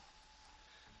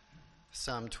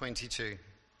Psalm 22.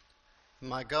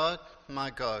 My God,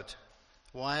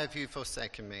 why have you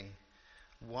forsaken me?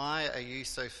 Why are you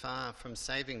so far from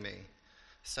saving me,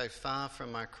 so far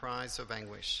from my cries of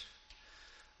anguish?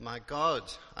 My God,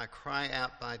 I cry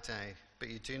out by day,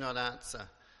 but you do not answer,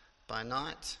 by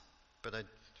night, but I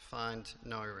find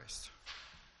no rest.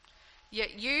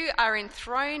 Yet you are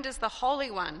enthroned as the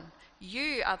Holy One.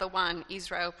 You are the one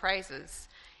Israel praises.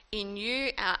 In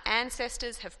you our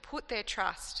ancestors have put their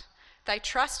trust. They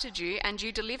trusted you and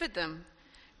you delivered them.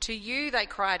 To you they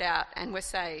cried out and were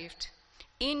saved.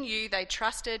 In you they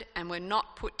trusted and were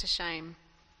not put to shame.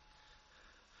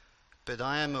 But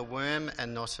I am a worm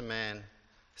and not a man,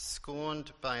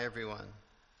 scorned by everyone,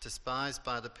 despised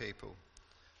by the people.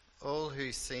 All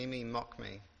who see me mock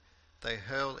me. They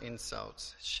hurl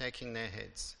insults, shaking their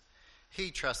heads.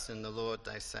 He trusts in the Lord,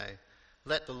 they say.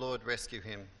 Let the Lord rescue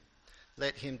him.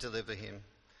 Let him deliver him,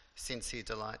 since he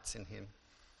delights in him.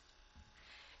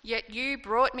 Yet you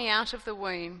brought me out of the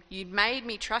womb. You made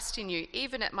me trust in you,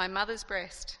 even at my mother's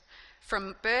breast.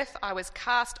 From birth I was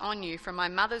cast on you. From my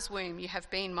mother's womb you have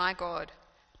been my God.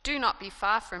 Do not be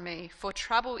far from me, for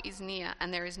trouble is near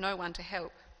and there is no one to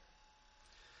help.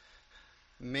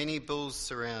 Many bulls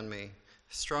surround me.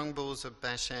 Strong bulls of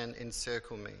Bashan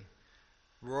encircle me.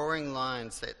 Roaring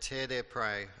lions that tear their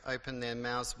prey open their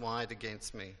mouths wide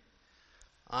against me.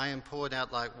 I am poured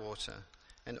out like water,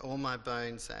 and all my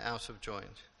bones are out of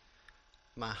joint.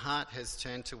 My heart has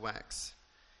turned to wax.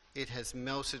 It has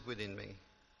melted within me.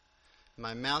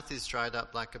 My mouth is dried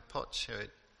up like a potsherd,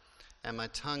 and my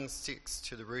tongue sticks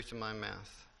to the root of my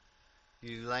mouth.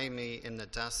 You lay me in the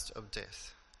dust of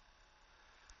death.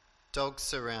 Dogs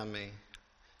surround me.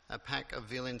 A pack of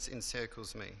villains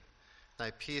encircles me.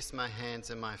 They pierce my hands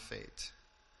and my feet.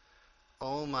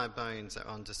 All my bones are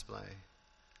on display.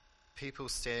 People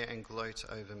stare and gloat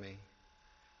over me.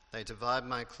 They divide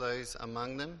my clothes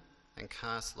among them and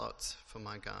cast lots for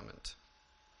my garment.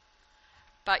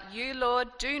 But you, Lord,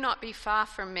 do not be far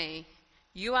from me.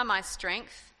 You are my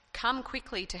strength. Come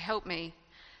quickly to help me.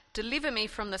 Deliver me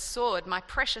from the sword, my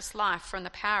precious life from the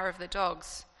power of the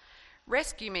dogs.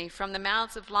 Rescue me from the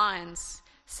mouths of lions.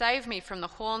 Save me from the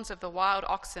horns of the wild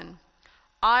oxen.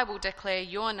 I will declare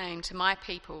your name to my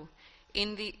people.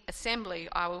 In the assembly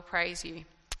I will praise you.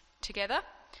 Together.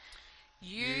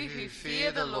 You who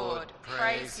fear the Lord,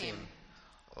 praise him.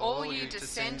 All you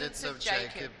descendants of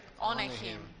Jacob, honour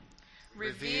him.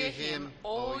 Revere him,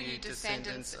 all you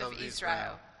descendants of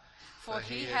Israel. For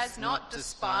he has not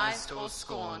despised or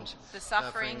scorned the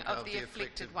suffering of the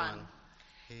afflicted one.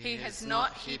 He has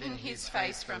not hidden his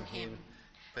face from him,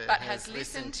 but has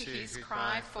listened to his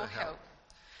cry for help.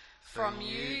 From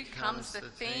you comes the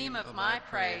theme of my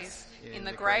praise in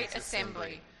the great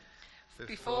assembly.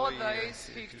 Before those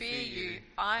who fear you,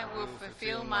 I will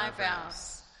fulfill my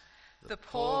vows. The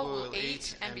poor will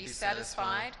eat and be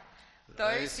satisfied.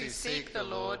 Those who seek the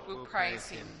Lord will praise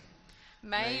him.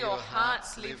 May your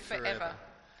hearts live forever.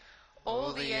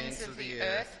 All the ends of the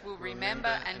earth will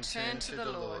remember and turn to the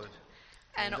Lord,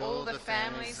 and all the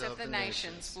families of the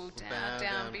nations will bow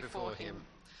down before him.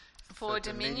 For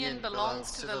dominion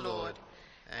belongs to the Lord,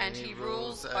 and he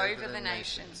rules over the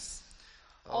nations.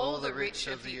 All the rich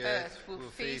of the earth will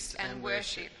feast and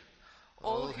worship.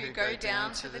 All who go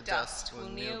down to the dust will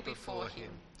kneel before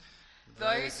him.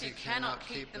 Those who cannot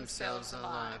keep themselves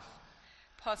alive.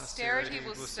 Posterity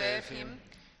will serve him.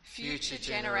 Future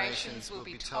generations will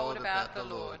be told about the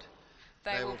Lord.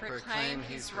 They will proclaim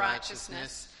his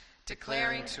righteousness,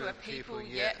 declaring to a people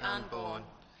yet unborn,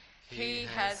 he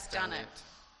has done it.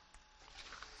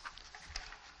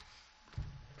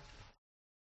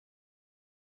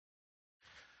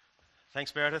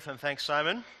 Thanks, Meredith, and thanks,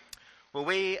 Simon. Well,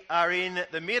 we are in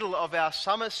the middle of our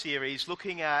summer series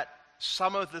looking at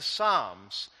some of the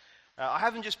Psalms. I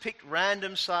haven't just picked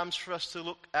random Psalms for us to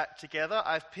look at together.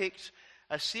 I've picked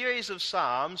a series of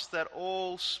Psalms that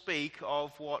all speak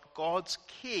of what God's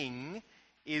King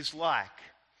is like.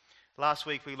 Last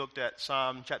week we looked at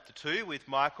Psalm chapter 2 with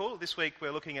Michael. This week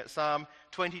we're looking at Psalm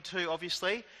 22,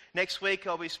 obviously. Next week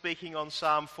I'll be speaking on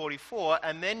Psalm 44,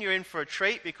 and then you're in for a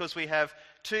treat because we have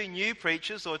two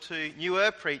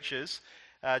newer preachers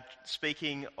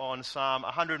speaking on Psalm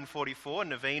 144.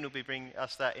 Naveen will be bringing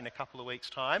us that in a couple of weeks'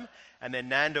 time, and then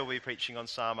Nando will be preaching on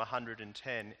Psalm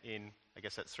 110 in, I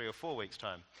guess that's 3 or 4 weeks'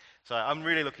 time. So I'm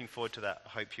really looking forward to that. I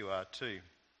hope you are too.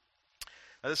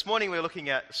 Now, this morning we're looking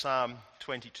at Psalm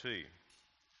 22.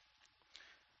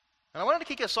 And I wanted to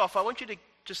kick us off. I want you to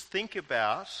just think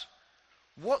about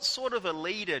what sort of a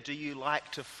leader do you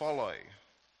like to follow?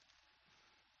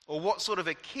 Or what sort of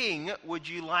a king would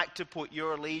you like to put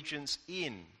your allegiance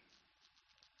in?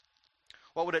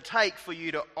 What would it take for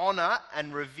you to honour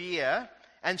and revere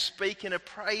and speak in a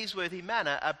praiseworthy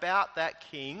manner about that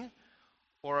king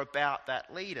or about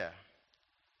that leader?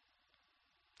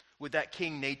 Would that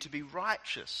king need to be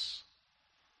righteous?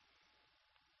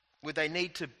 Would they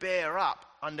need to bear up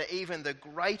under even the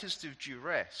greatest of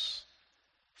duress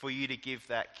for you to give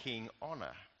that king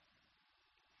honour?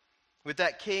 Would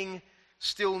that king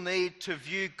still need to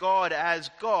view God as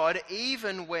God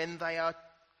even when they are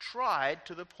tried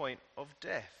to the point of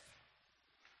death?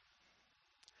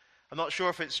 I'm not sure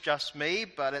if it's just me,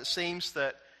 but it seems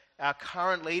that our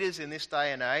current leaders in this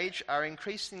day and age are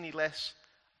increasingly less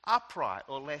upright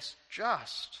or less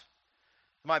just.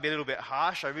 It might be a little bit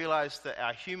harsh. I realise that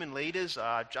our human leaders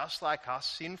are just like us,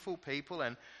 sinful people,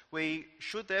 and we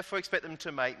should therefore expect them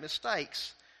to make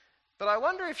mistakes. But I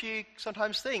wonder if you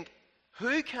sometimes think,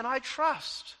 who can I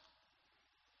trust?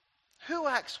 Who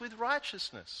acts with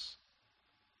righteousness?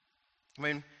 I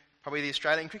mean, probably the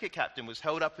Australian cricket captain was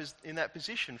held up in that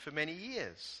position for many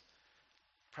years.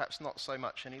 Perhaps not so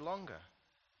much any longer.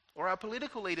 Or our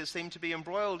political leaders seem to be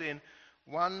embroiled in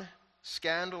one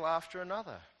scandal after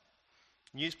another.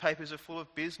 Newspapers are full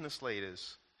of business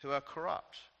leaders who are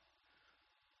corrupt.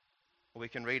 Or we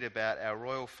can read about our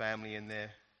royal family and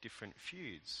their different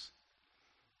feuds.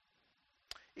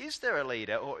 Is there a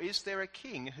leader or is there a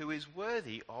king who is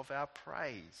worthy of our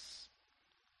praise?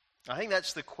 I think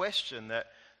that's the question that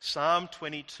Psalm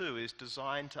 22 is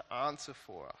designed to answer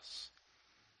for us.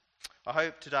 I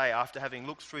hope today, after having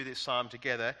looked through this psalm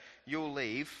together, you'll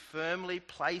leave firmly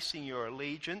placing your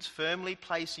allegiance, firmly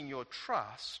placing your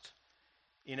trust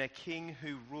in a king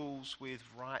who rules with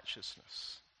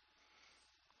righteousness.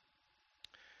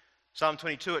 Psalm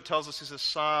 22, it tells us, is a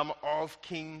psalm of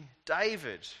King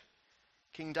David.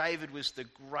 King David was the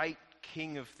great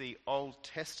king of the Old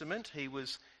Testament. He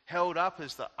was held up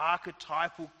as the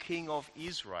archetypal king of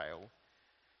Israel,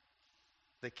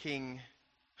 the king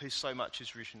who so much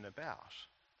is written about.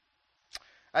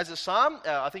 As a psalm,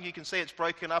 I think you can see it's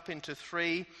broken up into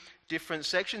 3 different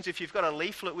sections. If you've got a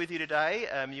leaflet with you today,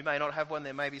 you may not have one.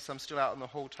 There may be some still out on the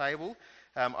hall table.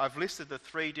 I've listed the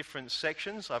 3 different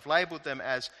sections. I've labelled them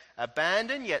as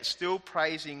abandoned yet still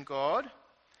praising God,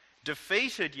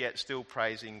 defeated yet still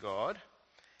praising God,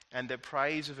 and the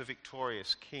praise of a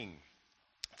victorious king.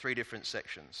 3 different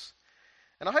sections.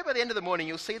 And I hope by the end of the morning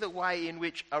you'll see the way in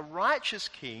which a righteous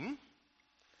king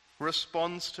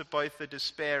responds to both the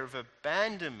despair of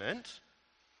abandonment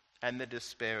and the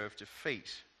despair of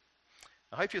defeat.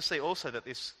 I hope you'll see also that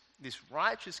this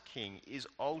righteous king is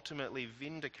ultimately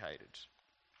vindicated.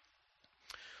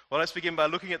 Well, let's begin by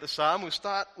looking at the psalm. We'll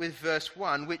start with verse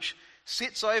 1, which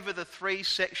sits over the 3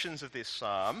 sections of this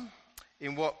psalm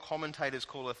in what commentators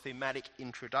call a thematic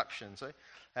introduction. So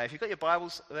if you've got your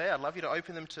Bibles there, I'd love you to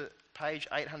open them to page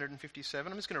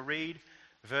 857. I'm just going to read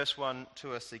verse 1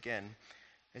 to us again.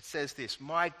 It says this: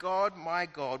 my God,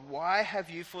 why have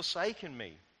you forsaken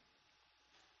me?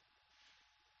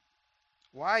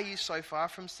 Why are you so far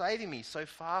from saving me, so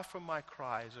far from my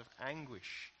cries of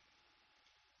anguish?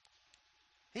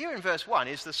 Here in verse 1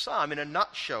 is the psalm in a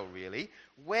nutshell, really.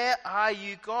 Where are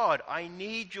you, God? I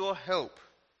need your help.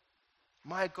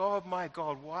 My God,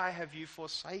 why have you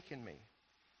forsaken me?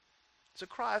 It's a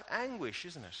cry of anguish,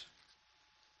 isn't it?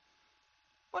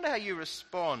 I wonder how you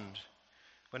respond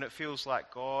when it feels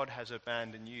like God has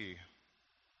abandoned you.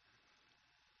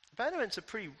 Abandonment's a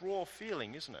pretty raw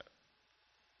feeling, isn't it?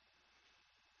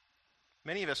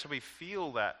 Many of us probably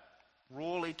feel that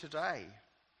rawly today.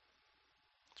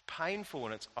 It's painful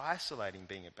and it's isolating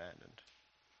being abandoned.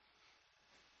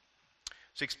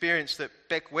 It's an experience that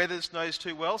Beck Weathers knows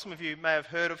too well. Some of you may have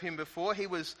heard of him before. He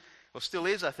was, or still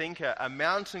is, I think, a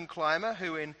mountain climber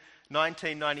who in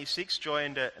 1996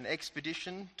 joined an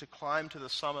expedition to climb to the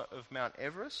summit of Mount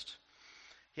Everest.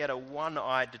 He had a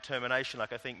one-eyed determination,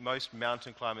 like I think most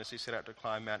mountain climbers who set out to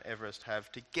climb Mount Everest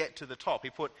have, to get to the top. He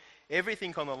put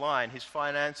everything on the line, his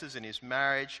finances and his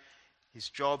marriage, his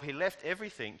job. He left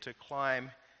everything to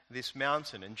climb this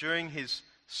mountain. And during his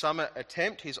summit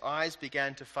attempt, his eyes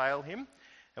began to fail him.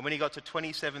 And when he got to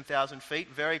 27,000 feet,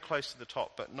 very close to the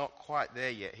top, but not quite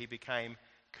there yet, he became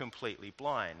completely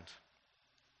blind.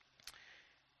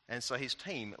 And so his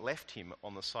team left him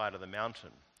on the side of the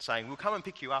mountain, saying, we'll come and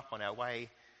pick you up on our way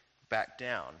back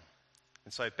down.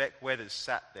 And so Beck Weathers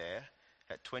sat there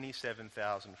at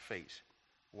 27,000 feet,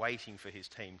 waiting for his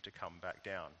team to come back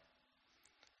down.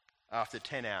 After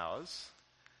 10 hours,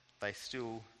 they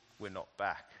still were not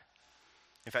back.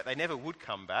 In fact, they never would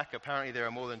come back. Apparently there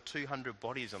are more than 200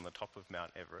 bodies on the top of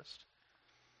Mount Everest.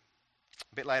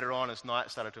 A bit later on, as night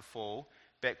started to fall,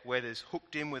 Beck Weathers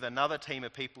hooked him with another team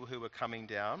of people who were coming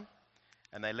down,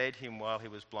 and they led him while he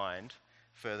was blind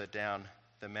further down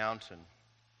the mountain.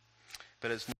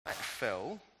 But as night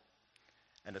fell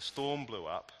and a storm blew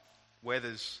up,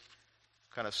 Weathers,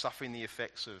 kind of suffering the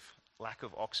effects of lack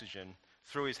of oxygen,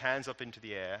 threw his hands up into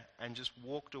the air and just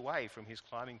walked away from his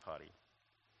climbing party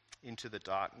into the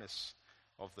darkness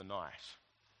of the night.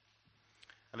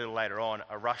 A little later on,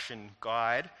 a Russian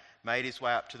guide made his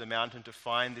way up to the mountain to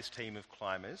find this team of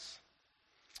climbers.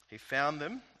 He found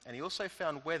them, and he also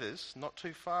found Weathers not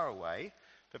too far away,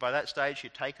 but by that stage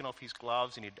he'd taken off his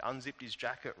gloves and he'd unzipped his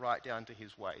jacket right down to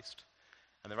his waist.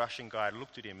 And the Russian guide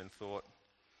looked at him and thought,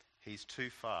 he's too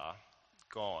far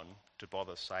gone to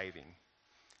bother saving.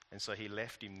 And so he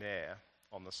left him there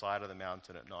on the side of the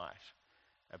mountain at night,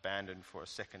 abandoned for a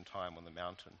second time on the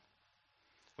mountain.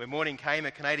 When morning came,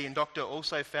 a Canadian doctor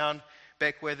also found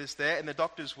Beck Weathers there, and the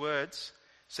doctor's words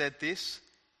said this: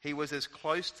 he was as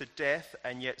close to death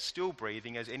and yet still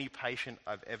breathing as any patient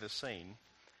I've ever seen.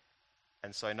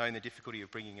 And so, knowing the difficulty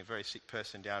of bringing a very sick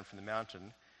person down from the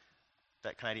mountain,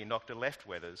 that Canadian doctor left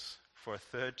Weathers for a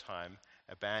third time,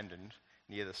 abandoned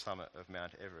near the summit of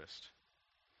Mount Everest.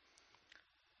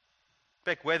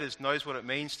 Beck Weathers knows what it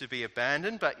means to be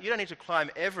abandoned, but you don't need to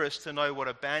climb Everest to know what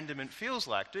abandonment feels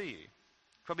like, do you?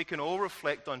 Probably can all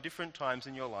reflect on different times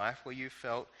in your life where you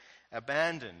felt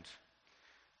abandoned.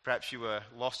 Perhaps you were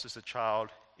lost as a child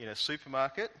in a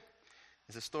supermarket.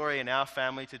 There's a story in our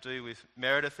family to do with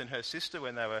Meredith and her sister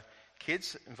when they were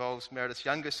kids. It involves Meredith's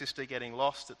younger sister getting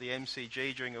lost at the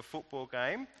MCG during a football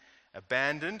game,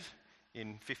 abandoned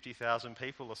in 50,000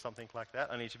 people or something like that,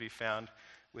 only to be found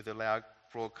with a loud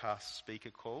broadcast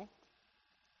speaker call.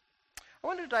 I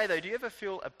wonder today, though, do you ever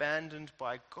feel abandoned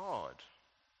by God?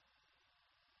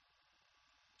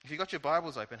 If you've got your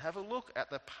Bibles open, have a look at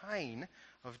the pain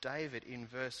of David in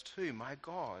verse 2. My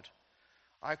God,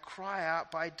 I cry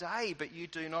out by day, but you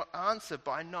do not answer.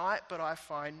 By night, but I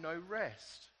find no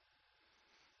rest.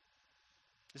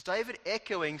 Is David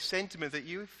echoing sentiment that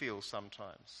you feel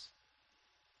sometimes?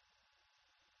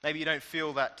 Maybe you don't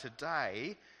feel that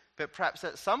today, but perhaps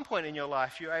at some point in your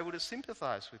life you're able to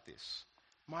sympathize with this.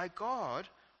 My God,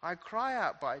 I cry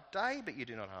out by day, but you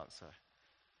do not answer.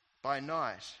 By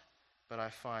night, but I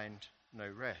find no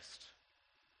rest.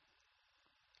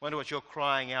 I wonder what you're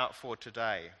crying out for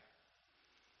today.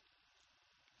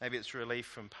 Maybe it's relief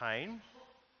from pain.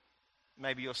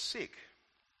 Maybe you're sick.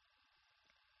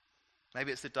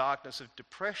 Maybe it's the darkness of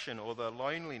depression or the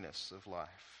loneliness of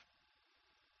life.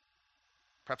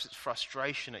 Perhaps it's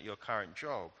frustration at your current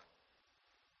job.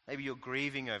 Maybe you're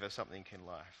grieving over something in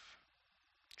life.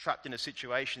 Trapped in a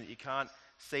situation that you can't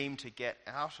seem to get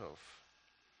out of.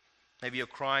 Maybe you're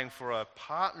crying for a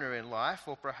partner in life,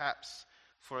 or perhaps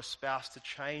for a spouse to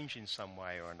change in some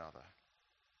way or another.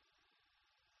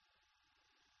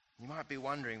 You might be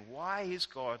wondering, why is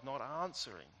God not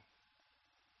answering?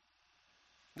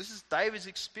 This is David's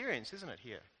experience, isn't it,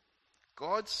 here?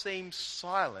 God seems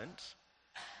silent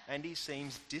and he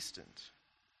seems distant.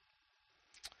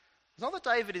 It's not that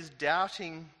David is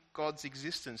doubting God's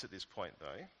existence at this point,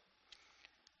 though.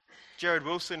 Jared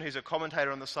Wilson, who's a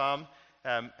commentator on the psalm,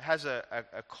 has a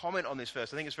comment on this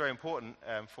verse. I think it's very important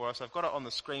for us. I've got it on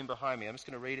the screen behind me. I'm just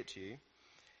going to read it to you.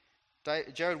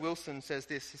 Jared Wilson says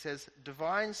this. He says,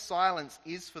 divine silence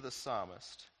is for the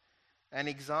psalmist an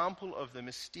example of the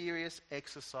mysterious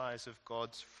exercise of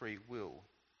God's free will.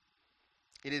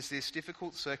 It is this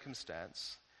difficult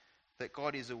circumstance that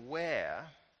God is aware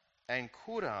and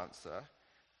could answer,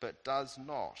 but does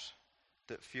not,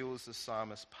 that fuels the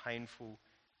psalmist's painful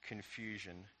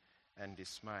confusion and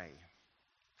dismay.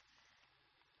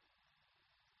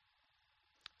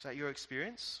 Is that your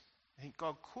experience? I think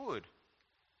God could,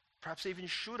 perhaps even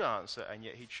should answer, and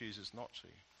yet he chooses not to.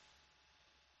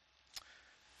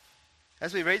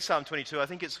 As we read Psalm 22, I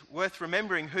think it's worth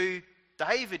remembering who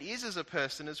David is as a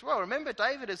person as well. Remember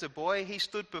David as a boy, he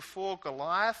stood before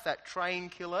Goliath, that train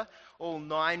killer, all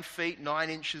 9 feet 9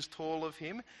 inches tall of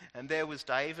him, and there was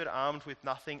David armed with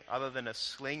nothing other than a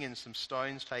sling and some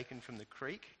stones taken from the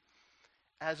creek.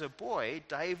 As a boy,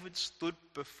 David stood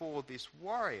before this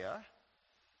warrior,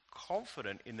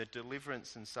 confident in the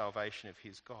deliverance and salvation of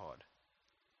his God.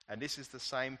 And this is the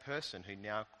same person who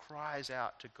now cries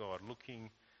out to God,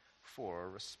 looking for a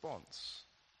response.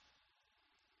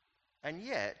 And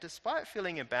yet, despite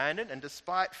feeling abandoned and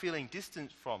despite feeling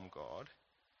distant from God,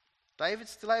 David's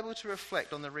still able to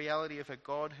reflect on the reality of a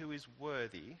God who is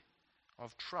worthy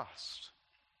of trust.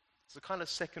 It's a kind of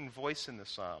second voice in the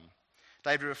psalm.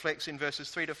 David reflects in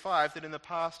verses 3 to 5 that in the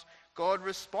past, God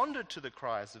responded to the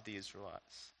cries of the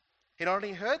Israelites. He not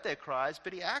only heard their cries,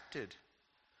 but he acted.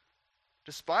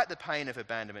 Despite the pain of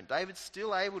abandonment, David's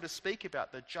still able to speak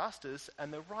about the justice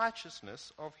and the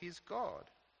righteousness of his God.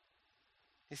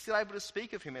 He's still able to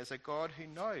speak of him as a God who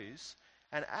knows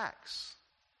and acts,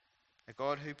 a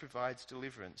God who provides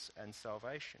deliverance and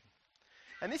salvation.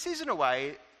 And this is, in a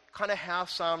way, kind of how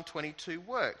Psalm 22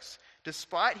 works.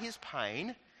 Despite his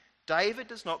pain, David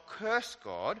does not curse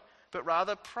God, but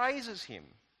rather praises him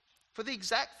for the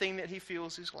exact thing that he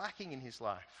feels is lacking in his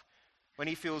life. When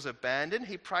he feels abandoned,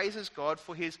 he praises God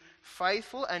for his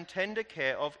faithful and tender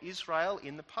care of Israel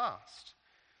in the past.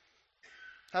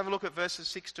 Have a look at verses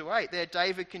 6 to 8. There,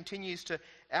 David continues to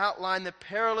outline the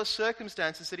perilous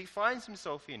circumstances that he finds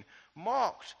himself in,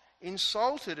 mocked,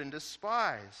 insulted, and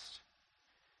despised.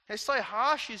 And so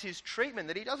harsh is his treatment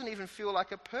that he doesn't even feel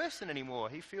like a person anymore.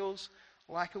 He feels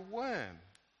like a worm.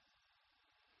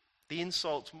 The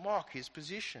insults mock his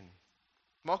position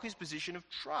of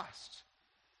trust.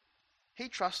 He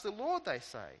trusts the Lord, they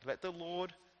say. Let the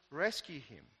Lord rescue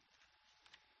him.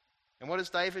 And what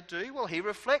does David do? Well, he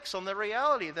reflects on the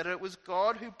reality that it was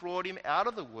God who brought him out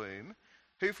of the womb,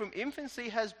 who from infancy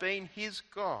has been his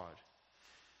God.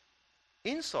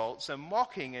 Insults and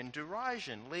mocking and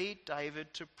derision lead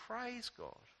David to praise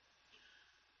God.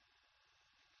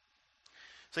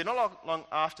 See, not long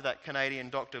after that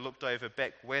Canadian doctor looked over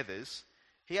Beck Weathers,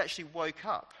 he actually woke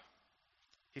up.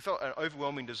 He felt an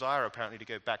overwhelming desire, apparently, to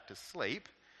go back to sleep.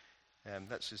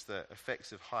 That's just the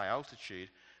effects of high altitude.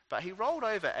 But he rolled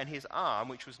over and his arm,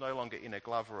 which was no longer in a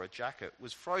glove or a jacket,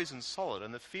 was frozen solid.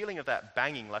 And the feeling of that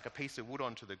banging like a piece of wood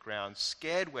onto the ground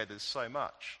scared Weathers so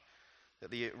much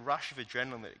that the rush of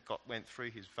adrenaline that went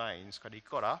through his veins, he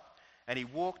got up and he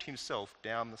walked himself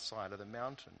down the side of the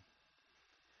mountain.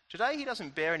 Today he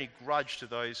doesn't bear any grudge to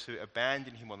those who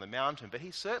abandoned him on the mountain, but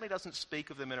he certainly doesn't speak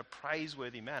of them in a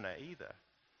praiseworthy manner either.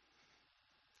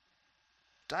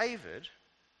 David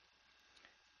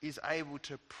is able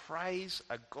to praise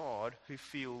a God who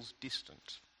feels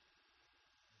distant.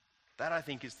 That, I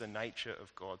think, is the nature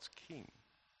of God's King.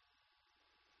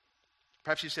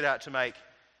 Perhaps you set out to make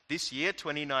this year,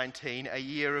 2019, a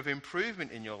year of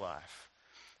improvement in your life.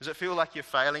 Does it feel like you're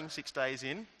failing 6 days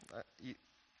in?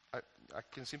 I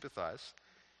can sympathise.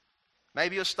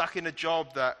 Maybe you're stuck in a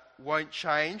job that won't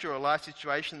change, or a life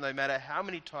situation, no matter how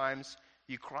many times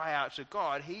you cry out to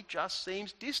God, he just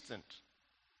seems distant.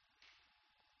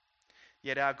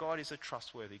 Yet our God is a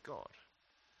trustworthy God.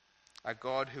 A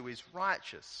God who is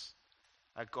righteous.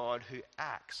 A God who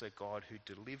acts. A God who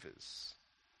delivers.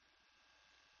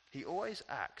 He always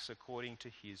acts according to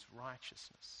his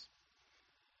righteousness.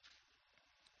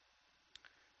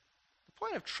 The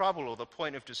point of trouble or the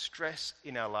point of distress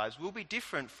in our lives will be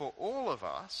different for all of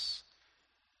us.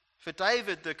 For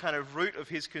David, the kind of root of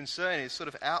his concern is sort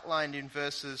of outlined in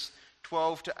verses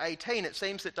 12 to 18. It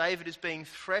seems that David is being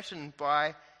threatened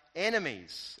by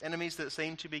enemies that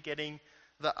seem to be getting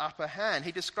the upper hand.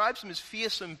 He describes them as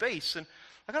fearsome beasts, and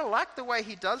I kind of like the way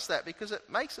he does that because it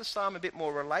makes the psalm a bit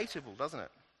more relatable, doesn't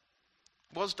it?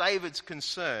 Was David's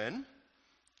concern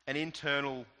an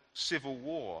internal civil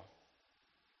war?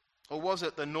 Or was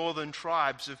it the northern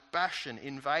tribes of Bashan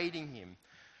invading him?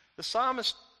 The psalm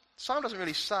doesn't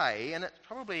really say, and it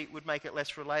probably would make it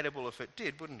less relatable if it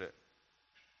did, wouldn't it?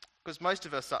 Because most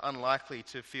of us are unlikely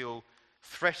to feel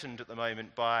threatened at the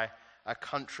moment by a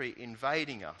country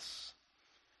invading us.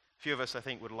 A few of us, I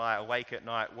think, would lie awake at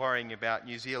night worrying about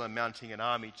New Zealand mounting an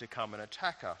army to come and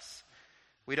attack us.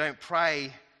 We don't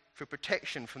pray for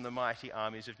protection from the mighty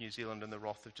armies of New Zealand and the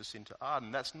wrath of Jacinta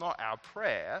Ardern. That's not our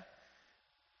prayer.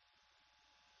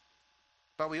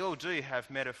 But we all do have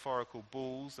metaphorical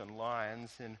bulls and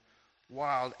lions and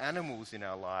wild animals in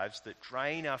our lives that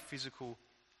drain our physical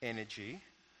energy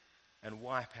and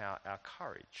wipe out our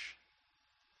courage.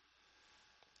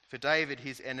 For David,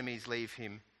 his enemies leave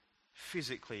him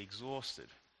physically exhausted.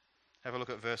 Have a look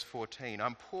at verse 14.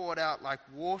 I'm poured out like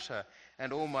water,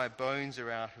 and all my bones are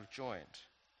out of joint.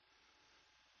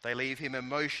 They leave him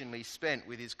emotionally spent,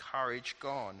 with his courage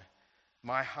gone.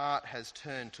 My heart has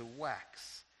turned to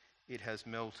wax. It has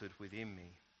melted within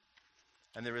me.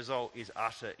 And the result is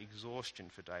utter exhaustion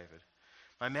for David.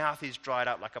 My mouth is dried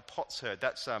up like a potsherd.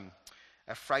 That's a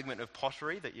fragment of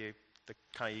pottery that you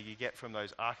get from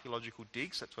those archaeological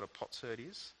digs. That's what a potsherd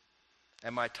is.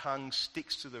 And my tongue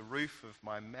sticks to the roof of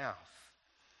my mouth.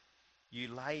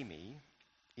 You lay me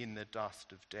in the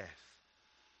dust of death.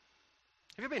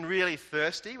 Have you been really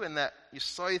thirsty when you're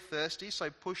so thirsty, so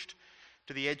pushed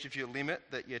to the edge of your limit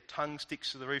that your tongue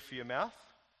sticks to the roof of your mouth?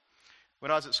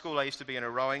 When I was at school, I used to be in a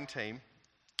rowing team,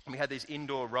 and we had these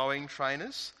indoor rowing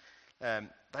trainers.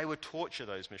 They would torture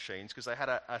those machines because they had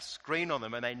a screen on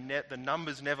them, and the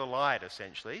numbers never lied,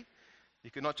 essentially.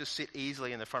 You could not just sit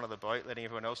easily in the front of the boat, letting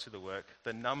everyone else do the work.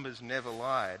 The numbers never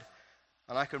lied.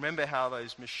 And I can remember how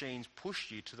those machines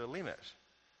pushed you to the limit,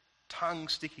 tongue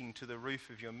sticking to the roof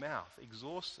of your mouth,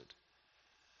 exhausted,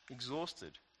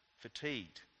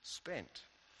 fatigued, spent.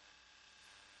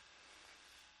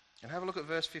 And have a look at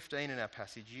verse 15 in our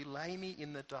passage. You lay me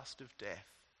in the dust of death.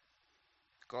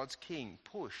 God's king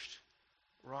pushed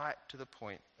right to the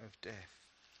point of death.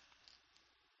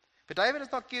 But David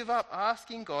does not give up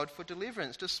asking God for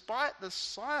deliverance, despite the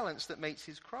silence that meets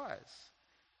his cries.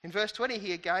 In verse 20,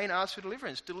 he again asks for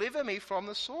deliverance. Deliver me from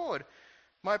the sword,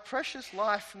 my precious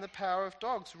life from the power of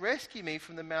dogs. Rescue me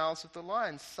from the mouths of the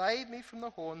lions. Save me from the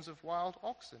horns of wild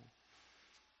oxen.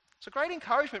 It's a great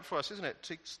encouragement for us, isn't it,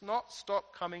 to not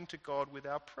stop coming to God with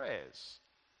our prayers,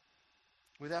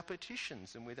 with our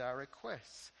petitions and with our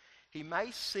requests. He may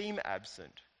seem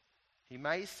absent, he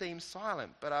may seem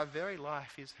silent, but our very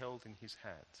life is held in his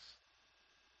hands.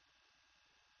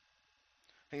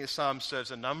 I think the psalm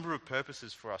serves a number of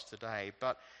purposes for us today,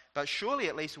 but surely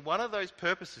at least one of those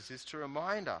purposes is to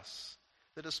remind us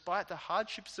that despite the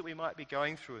hardships that we might be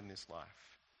going through in this life,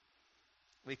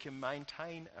 we can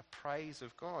maintain a praise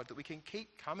of God, that we can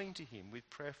keep coming to him with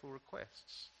prayerful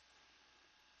requests.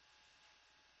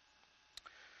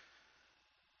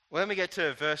 Well, then we get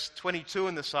to verse 22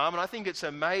 in the psalm, and I think it's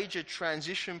a major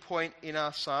transition point in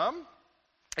our psalm.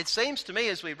 It seems to me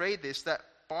as we read this that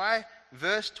by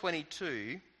verse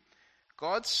 22,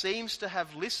 God seems to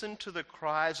have listened to the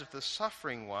cries of the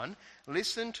suffering one,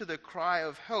 listened to the cry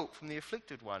of help from the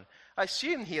afflicted one. I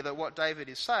assume here that what David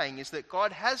is saying is that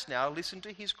God has now listened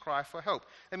to his cry for help.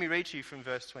 Let me read to you from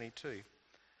verse 22.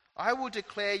 I will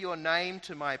declare your name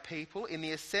to my people. In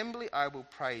the assembly I will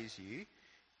praise you.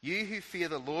 You who fear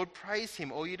the Lord, praise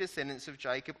him, all you descendants of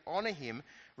Jacob. Honour him,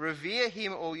 revere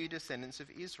him, all you descendants of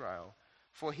Israel.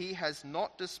 For he has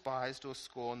not despised or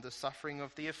scorned the suffering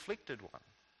of the afflicted one.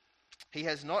 He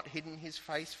has not hidden his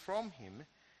face from him,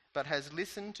 but has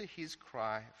listened to his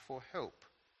cry for help.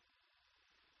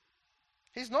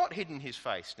 He's not hidden his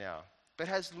face now, but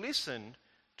has listened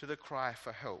to the cry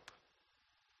for help.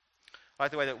 I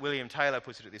like the way that William Taylor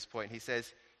puts it at this point. He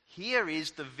says, here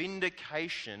is the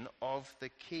vindication of the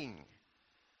king.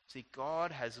 See,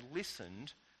 God has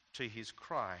listened to his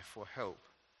cry for help.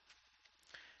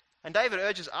 And David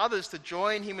urges others to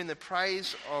join him in the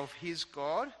praise of his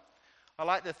God. I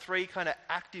like the three kind of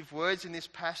active words in this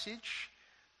passage.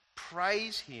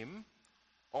 Praise him,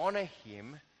 honour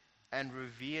him, and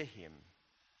revere him.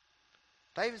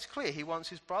 David's clear. He wants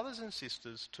his brothers and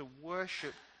sisters to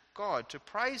worship God, to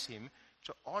praise him,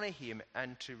 to honour him,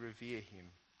 and to revere him.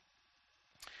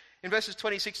 In verses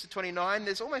 26 to 29,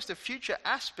 there's almost a future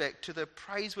aspect to the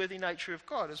praiseworthy nature of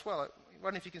God as well. I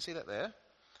wonder if you can see that there.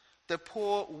 The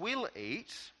poor will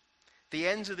eat, the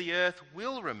ends of the earth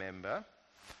will remember,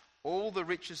 all the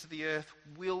riches of the earth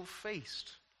will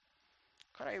feast.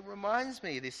 Kind of reminds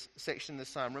me, this section of the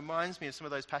psalm reminds me of some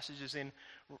of those passages in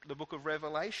the book of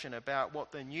Revelation about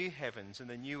what the new heavens and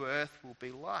the new earth will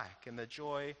be like and the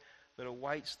joy that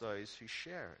awaits those who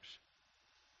share it.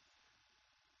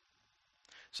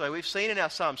 So we've seen in our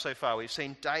psalm so far, we've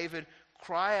seen David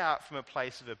cry out from a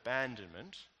place of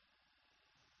abandonment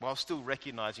while still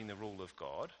recognizing the rule of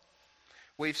God.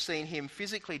 We've seen him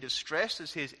physically distressed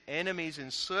as his enemies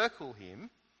encircle him,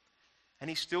 and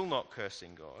he's still not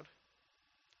cursing God.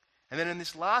 And then in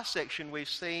this last section, we've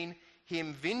seen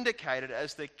him vindicated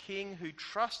as the king who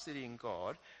trusted in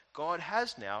God. God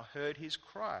has now heard his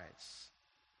cries.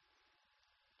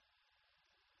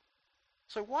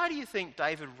 So why do you think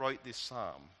David wrote this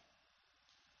psalm?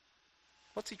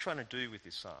 What's he trying to do with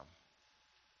this psalm?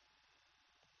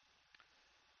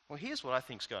 Well, here's what I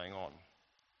think's going on.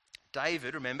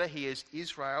 David, remember, he is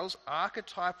Israel's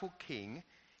archetypal king,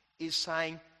 is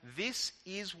saying this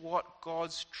is what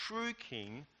God's true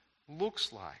king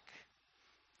looks like.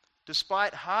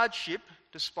 Despite hardship,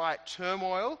 despite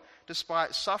turmoil,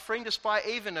 despite suffering, despite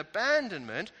even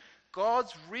abandonment,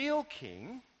 God's real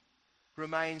king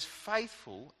remains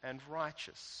faithful and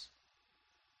righteous.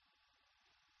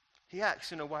 He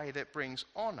acts in a way that brings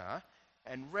honour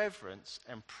and reverence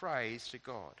and praise to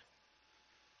God.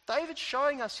 David's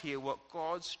showing us here what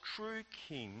God's true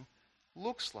king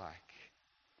looks like.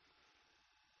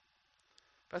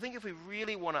 But I think if we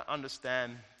really want to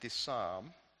understand this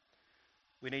psalm,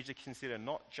 we need to consider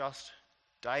not just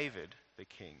David the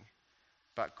king,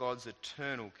 but God's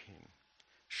eternal king.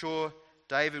 Sure,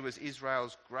 David was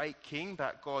Israel's great king,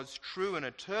 but God's true and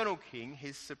eternal king,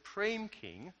 his supreme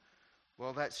king,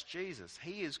 well, that's Jesus.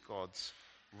 He is God's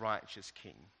righteous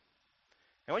king.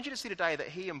 I want you to see today that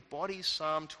he embodies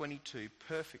Psalm 22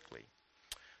 perfectly.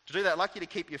 To do that, I'd like you to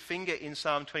keep your finger in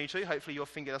Psalm 22. Hopefully your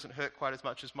finger doesn't hurt quite as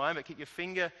much as mine, but keep your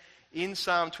finger in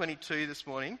Psalm 22 this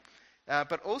morning.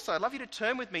 But also, I'd love you to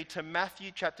turn with me to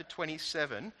Matthew chapter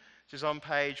 27, which is on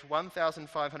page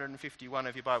 1551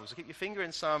 of your Bible. So keep your finger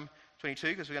in Psalm 22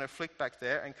 because we're going to flick back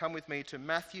there and come with me to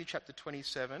Matthew chapter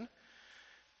 27.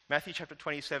 Matthew chapter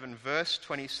 27, verse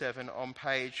 27 on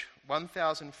page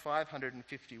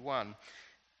 1551.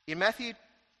 In Matthew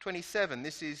 27,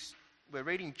 we're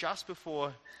reading just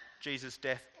before Jesus'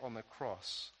 death on the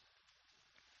cross.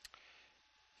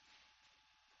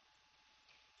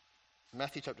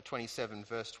 Matthew chapter 27,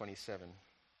 verse 27.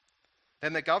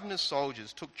 Then the governor's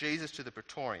soldiers took Jesus to the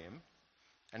praetorium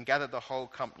and gathered the whole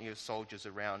company of soldiers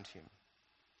around him.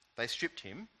 They stripped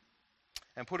him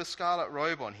and put a scarlet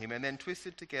robe on him and then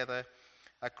twisted together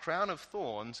a crown of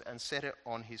thorns and set it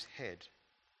on his head.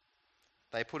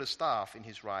 They put a staff in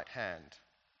his right hand.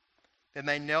 Then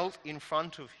they knelt in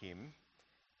front of him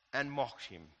and mocked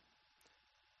him.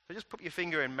 So just put your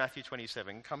finger in Matthew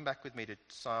 27. Come back with me to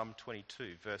Psalm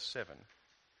 22, verse 7.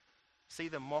 See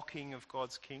the mocking of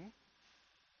God's king?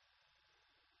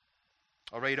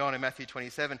 I'll read on in Matthew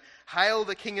 27. Hail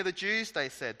the King of the Jews, they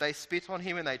said. They spit on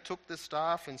him and they took the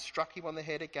staff and struck him on the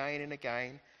head again and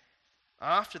again.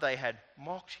 After they had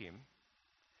mocked him,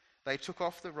 they took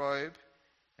off the robe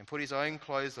and put his own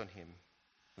clothes on him.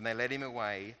 And they led him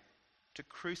away to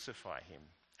crucify him.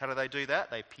 How do they do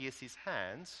that? They pierce his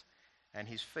hands and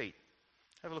his feet.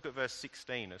 Have a look at verse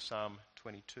 16 of Psalm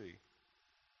 22.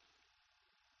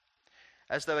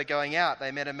 As they were going out, they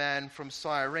met a man from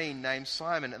Cyrene named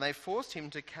Simon, and they forced him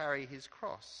to carry his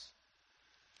cross.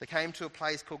 They came to a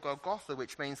place called Golgotha,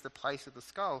 which means the place of the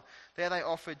skull. There they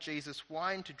offered Jesus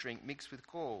wine to drink mixed with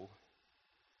gall.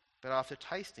 But after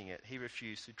tasting it, he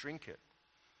refused to drink it.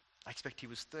 I expect he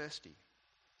was thirsty.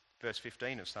 Verse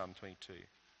 15 of Psalm 22.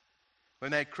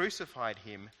 When they had crucified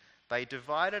him, they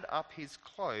divided up his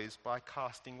clothes by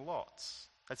casting lots.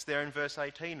 That's there in verse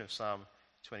 18 of Psalm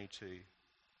 22.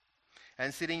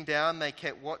 And sitting down, they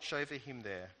kept watch over him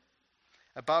there.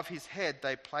 Above his head,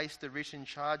 they placed the written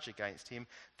charge against him.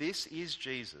 This is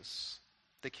Jesus,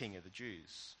 the King of the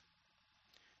Jews.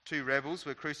 2 rebels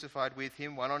were crucified with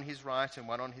him, one on his right and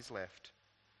one on his left.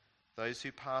 Those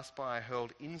who passed by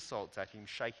hurled insults at him,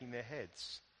 shaking their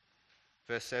heads.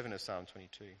 Verse 7 of Psalm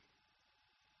 22.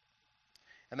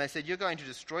 And they said, you're going to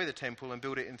destroy the temple and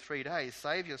build it in 3 days.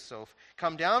 Save yourself.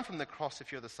 Come down from the cross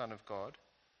if you're the Son of God.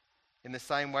 In the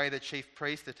same way, the chief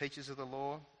priests, the teachers of the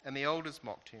law, and the elders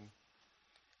mocked him.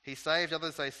 He saved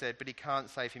others, they said, but he can't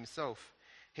save himself.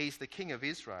 He's the King of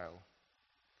Israel.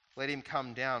 Let him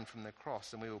come down from the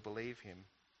cross and we will believe him.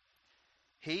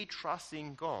 He trusts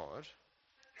in God.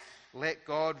 Let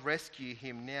God rescue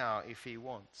him now if he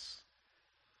wants.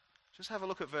 Just have a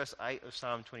look at verse 8 of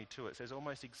Psalm 22. It says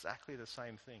almost exactly the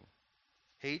same thing.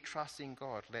 He trusts in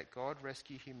God. Let God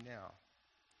rescue him now.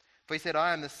 For he said,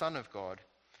 I am the Son of God.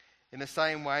 In the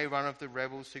same way, one of the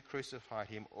rebels who crucified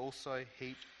him also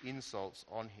heaped insults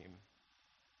on him.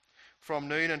 From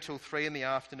noon until 3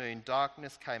 p.m,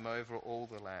 darkness came over all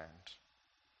the land.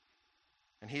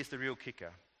 And here's the real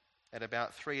kicker. At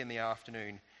about 3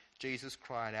 p.m, Jesus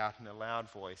cried out in a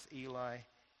loud voice, Eli,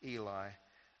 Eli,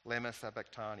 lema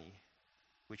sabachthani,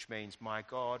 which means, my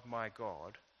God,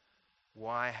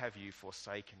 why have you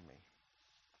forsaken me?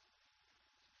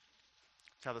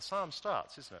 That's how the psalm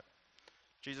starts, isn't it?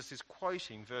 Jesus is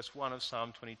quoting verse 1 of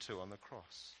Psalm 22 on the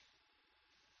cross.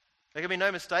 There can be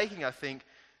no mistaking, I think,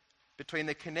 between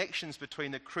the connections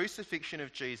between the crucifixion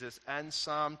of Jesus and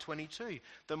Psalm 22.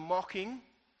 The mocking,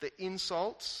 the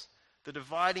insults, the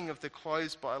dividing of the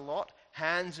clothes by lot,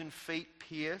 hands and feet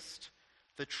pierced,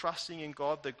 the trusting in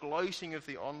God, the gloating of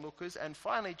the onlookers, and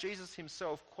finally Jesus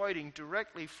himself quoting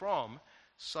directly from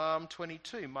Psalm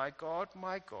 22, my God,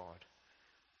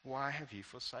 why have you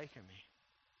forsaken me?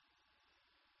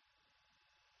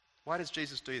 Why does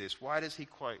Jesus do this? Why does he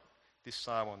quote this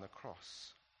psalm on the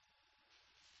cross?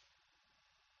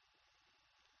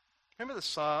 Remember, the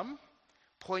psalm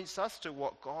points us to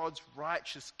what God's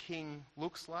righteous king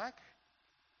looks like.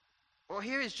 Well,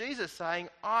 here is Jesus saying,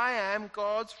 I am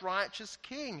God's righteous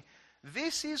king.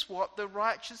 This is what the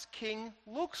righteous king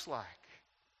looks like.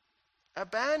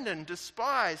 Abandoned,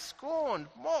 despised, scorned,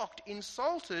 mocked,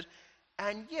 insulted,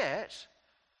 and yet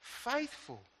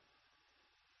faithful.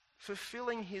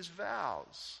 Fulfilling his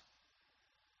vows,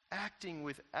 acting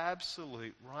with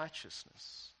absolute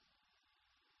righteousness.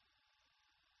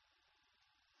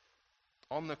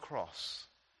 On the cross,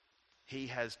 he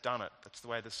has done it. That's the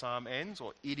way the psalm ends,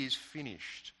 or it is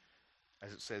finished,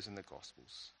 as it says in the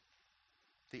Gospels.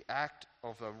 The act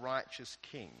of a righteous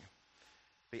king,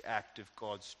 the act of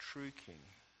God's true king.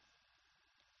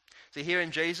 So here in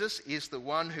Jesus is the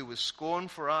one who was scorned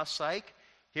for our sake.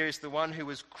 Here is the one who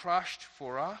was crushed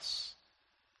for us.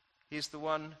 He is the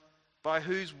one by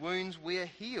whose wounds we are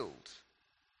healed.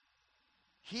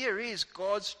 Here is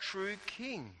God's true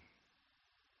king.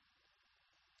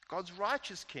 God's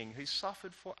righteous king who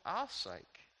suffered for our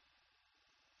sake.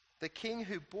 The king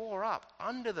who bore up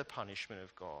under the punishment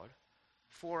of God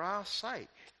for our sake.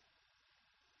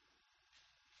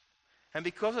 And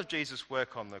because of Jesus'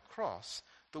 work on the cross,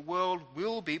 the world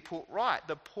will be put right.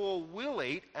 The poor will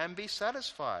eat and be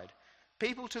satisfied.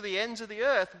 People to the ends of the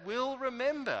earth will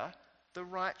remember the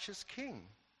righteous king.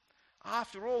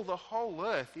 After all, the whole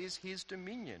earth is his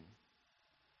dominion.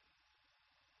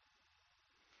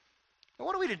 Now,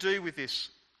 what are we to do with this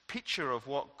picture of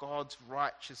what God's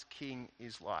righteous king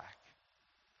is like?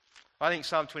 I think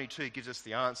Psalm 22 gives us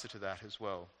the answer to that as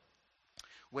well.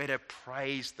 We're to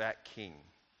praise that king.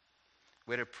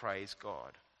 We're to praise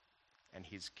God and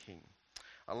his king.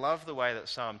 I love the way that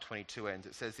Psalm 22 ends.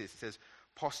 It says this, it says,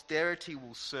 posterity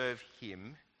will serve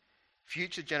him.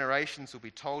 Future generations will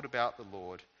be told about the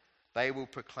Lord. They will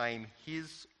proclaim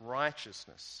his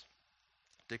righteousness,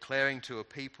 declaring to a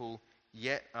people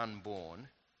yet unborn,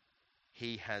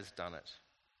 he has done it.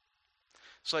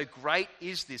 So great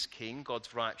is this king,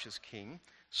 God's righteous king,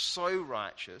 so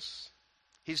righteous.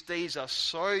 His deeds are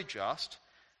so just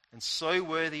and so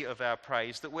worthy of our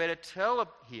praise that we're to tell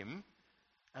him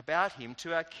about him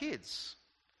to our kids.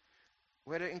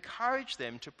 We're to encourage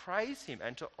them to praise him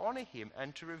and to honour him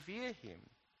and to revere him.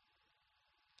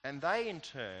 And they in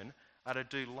turn are to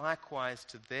do likewise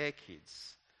to their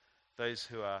kids, those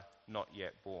who are not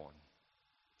yet born.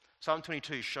 Psalm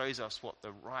 22 shows us what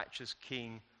the righteous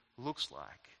king looks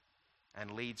like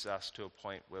and leads us to a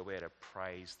point where we're to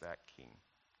praise that king.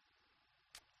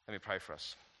 Let me pray for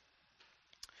us.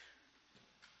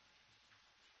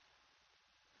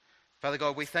 Father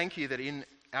God, we thank you that in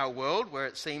our world, where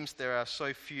it seems there are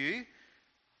so few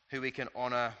who we can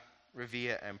honour,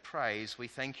 revere and praise, we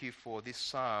thank you for this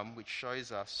psalm which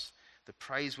shows us the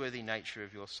praiseworthy nature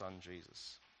of your Son,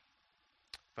 Jesus.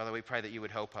 Father, we pray that you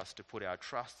would help us to put our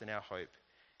trust and our hope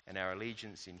and our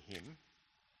allegiance in him.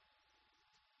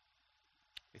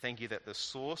 We thank you that the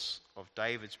source of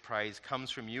David's praise comes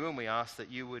from you, and we ask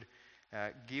that you would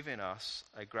give in us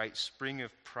a great spring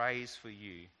of praise for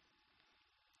you,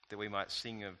 that we might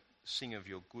sing of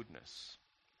your goodness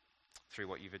through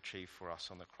what you've achieved for us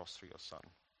on the cross through your Son.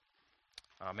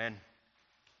 Amen.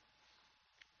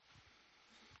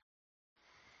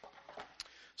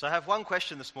 So I have one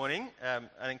question this morning.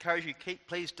 I encourage you,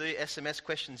 please do SMS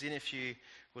questions in if you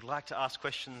would like to ask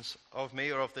questions of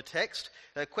me or of the text.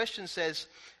 The question says,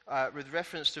 with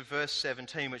reference to verse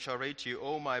 17, which I'll read to you,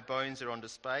 all my bones are on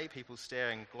display, people stare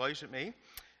and gloat at me.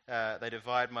 They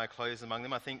divide my clothes among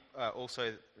them. I think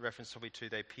also reference probably to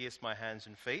they pierce my hands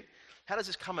and feet. How does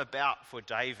this come about for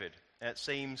David? And it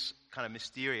seems kind of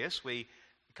mysterious. It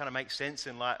kind of makes sense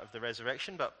in light of the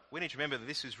resurrection, but we need to remember that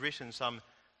this was written some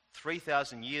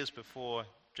 3,000 years before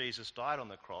Jesus died on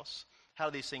the cross. How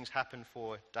do these things happen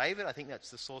for David? I think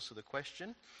that's the source of the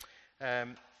question.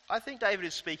 I think David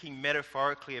is speaking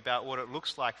metaphorically about what it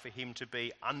looks like for him to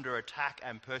be under attack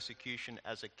and persecution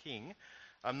as a king.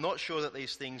 I'm not sure that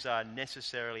these things are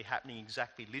necessarily happening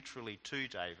exactly literally to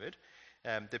David.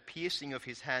 The piercing of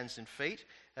his hands and feet.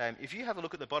 If you have a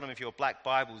look at the bottom of your black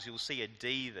Bibles, you'll see a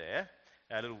D there,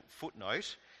 a little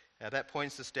footnote. That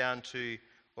points us down to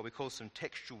what we call some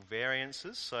textual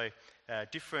variances. So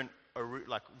different,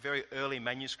 like very early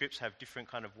manuscripts have different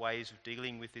kind of ways of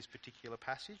dealing with this particular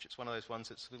passage. It's one of those ones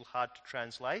that's a little hard to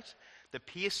translate. The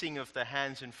piercing of the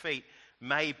hands and feet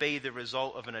may be the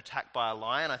result of an attack by a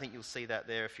lion. I think you'll see that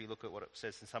there if you look at what it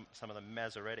says in some of the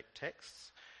Masoretic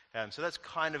texts. So that's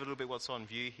kind of a little bit what's on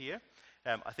view here.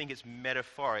 I think it's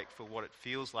metaphoric for what it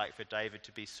feels like for David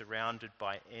to be surrounded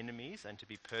by enemies and to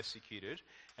be persecuted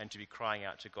and to be crying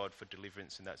out to God for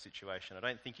deliverance in that situation. I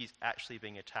don't think he's actually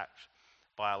being attacked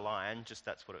by a lion, just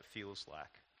that's what it feels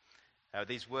like.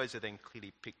 These words are then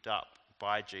clearly picked up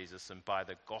by Jesus and by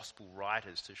the gospel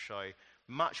writers to show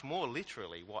much more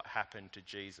literally what happened to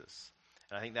Jesus.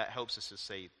 And I think that helps us to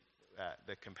see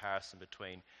the comparison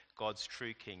between God's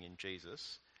true king in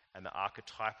Jesus and the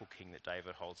archetypal king that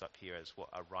David holds up here as what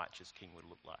a righteous king would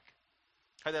look like.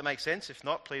 Hope that makes sense. If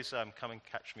not, please come and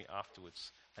catch me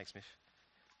afterwards. Thanks, Miff.